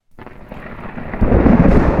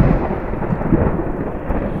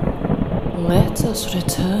Let us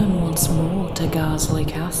return once more to Garsley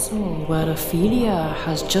Castle, where Ophelia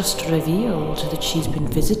has just revealed that she's been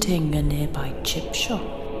visiting a nearby chip shop.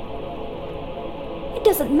 It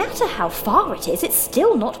doesn't matter how far it is, it's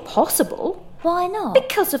still not possible. Why not?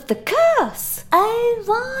 Because of the curse.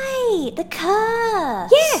 Oh, right, the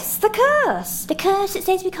curse. Yes, the curse. The curse that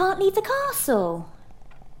says we can't leave the castle.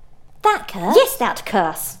 That curse? Yes, that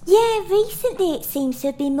curse. Yeah, recently it seems to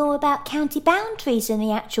have been more about county boundaries than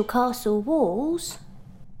the actual castle walls.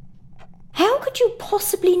 How could you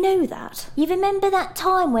possibly know that? You remember that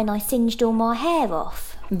time when I singed all my hair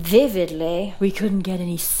off? Vividly. We couldn't get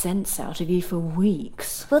any sense out of you for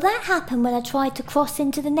weeks. Well, that happened when I tried to cross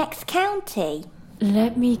into the next county.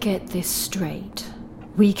 Let me get this straight.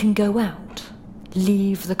 We can go out,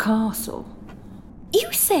 leave the castle.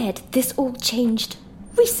 You said this all changed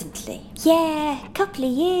recently. Yeah, a couple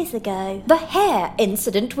of years ago. The hair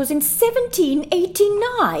incident was in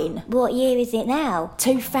 1789. What year is it now?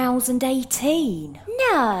 2018.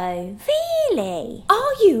 No, really?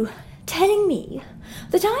 Are you telling me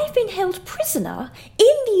that I've been held prisoner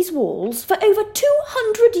in these walls for over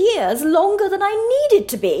 200 years longer than I needed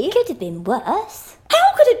to be? Could have been worse.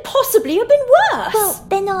 How could it possibly have been worse? Well,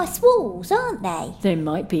 they're nice walls, aren't they? They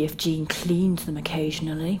might be if Jean cleaned them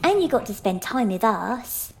occasionally. And you got to spend time with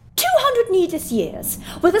us. 200 needless years,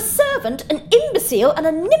 with a servant, an imbecile, and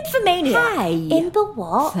a nymphomaniac. Hey! Imber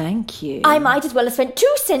what? Thank you. I might as well have spent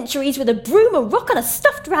 2 centuries with a broom, a rock, and a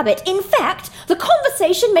stuffed rabbit. In fact, the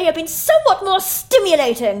conversation may have been somewhat more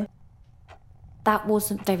stimulating. That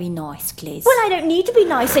wasn't very nice, Gliz. Well, I don't need to be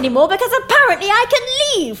nice anymore because apparently I can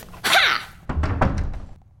leave. Ha!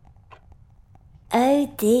 Oh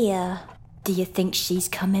dear. Do you think she's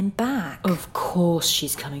coming back? Of course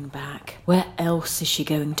she's coming back. Where else is she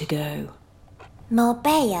going to go?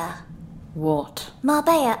 Marbella. What?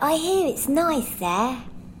 Marbella, I hear it's nice there.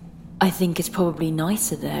 I think it's probably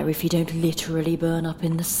nicer there if you don't literally burn up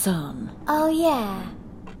in the sun. Oh yeah.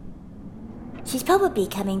 She's probably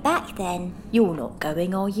coming back then. You're not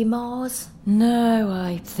going, are you, Mars? No,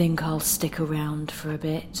 I think I'll stick around for a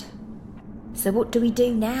bit. So what do we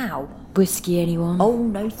do now? Whiskey, anyone? Oh,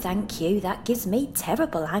 no, thank you. That gives me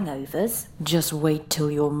terrible hangovers. Just wait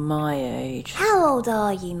till you're my age. How old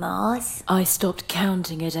are you, Mars? I stopped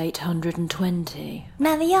counting at 820.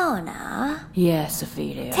 Mariana? Yes,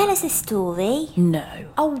 Ophelia. Tell us a story. No.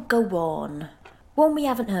 Oh, go on. One we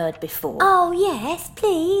haven't heard before. Oh, yes,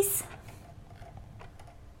 please.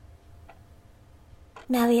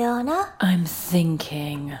 Mariana? I'm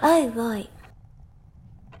thinking. Oh, right.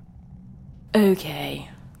 Okay,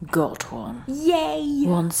 got one. Yay!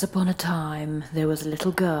 Once upon a time, there was a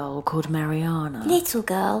little girl called Mariana. Little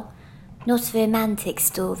girl. Not a romantic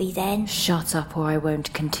story then. Shut up or I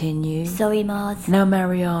won't continue. Sorry, Mars. Now,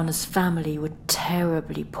 Mariana's family were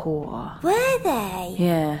terribly poor. Were they?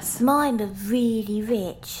 Yes. Mine were really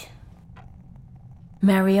rich.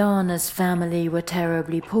 Mariana's family were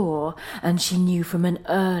terribly poor, and she knew from an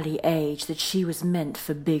early age that she was meant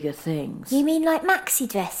for bigger things. You mean like maxi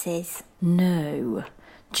dresses? No.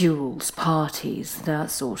 Jewels, parties, that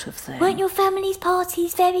sort of thing. Weren't your family's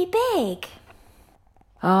parties very big?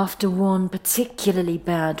 After one particularly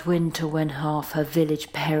bad winter when half her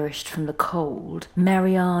village perished from the cold,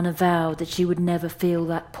 Mariana vowed that she would never feel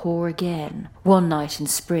that poor again. One night in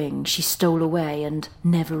spring, she stole away and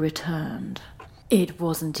never returned. It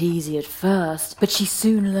wasn't easy at first, but she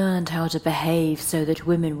soon learned how to behave so that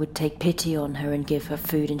women would take pity on her and give her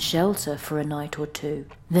food and shelter for a night or two.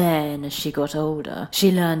 Then, as she got older,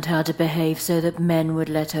 she learned how to behave so that men would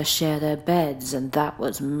let her share their beds, and that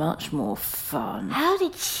was much more fun. How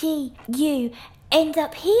did you end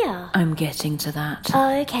up here? I'm getting to that.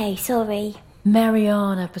 Oh, okay, sorry.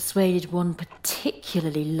 Mariana persuaded one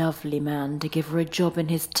particularly lovely man to give her a job in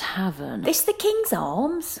his tavern. This the King's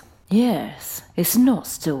Arms? Yes, it's not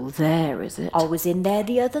still there, is it? I was in there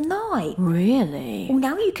the other night. Really? Well,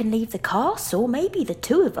 now you can leave the castle. Maybe the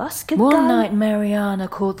two of us could go. One night Mariana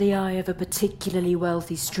caught the eye of a particularly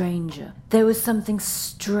wealthy stranger. There was something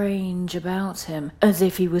strange about him, as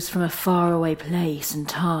if he was from a faraway place and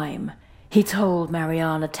time. He told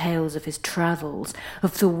Mariana tales of his travels,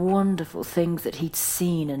 of the wonderful things that he'd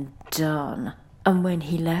seen and done. And when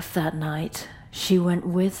he left that night, she went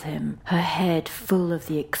with him, her head full of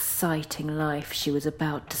the exciting life she was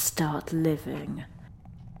about to start living.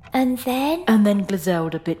 And then? And then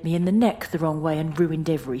Griselda bit me in the neck the wrong way and ruined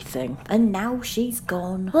everything. And now she's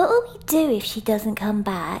gone. What'll we do if she doesn't come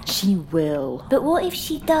back? She will. But what if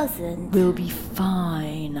she doesn't? We'll be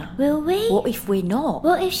fine. Will we? What if we're not?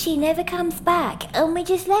 What if she never comes back and we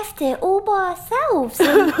just left it all by ourselves?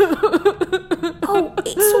 And... Oh,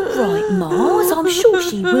 it's all right, Mars. I'm sure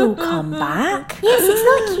she will come back. Yes, it's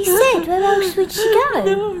like you said. Where else would she go?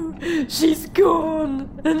 No, she's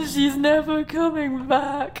gone, and she's never coming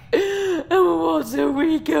back. And what are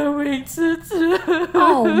we going to do?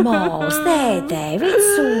 Oh, Miles, there,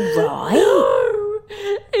 it's all right. No,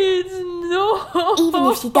 it's not. Even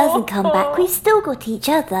if she doesn't come back, we've still got each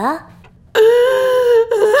other.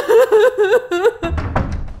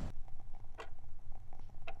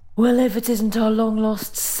 Well, if it isn't our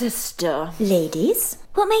long-lost sister. Ladies,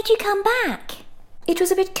 What made you come back? it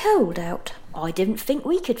was a bit cold out. I didn't think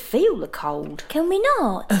we could feel the cold. Can we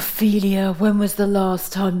not? Ophelia, when was the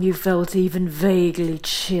last time you felt even vaguely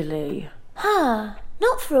chilly? Huh,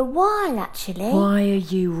 not for a while, actually. Why are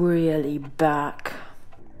you really back?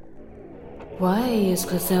 Why is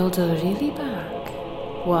Griselda really back?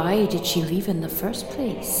 Why did she leave in the first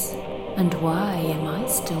place? And why am I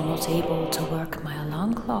still not able to work my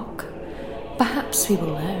alarm clock? Perhaps we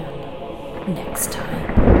will learn next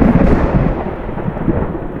time.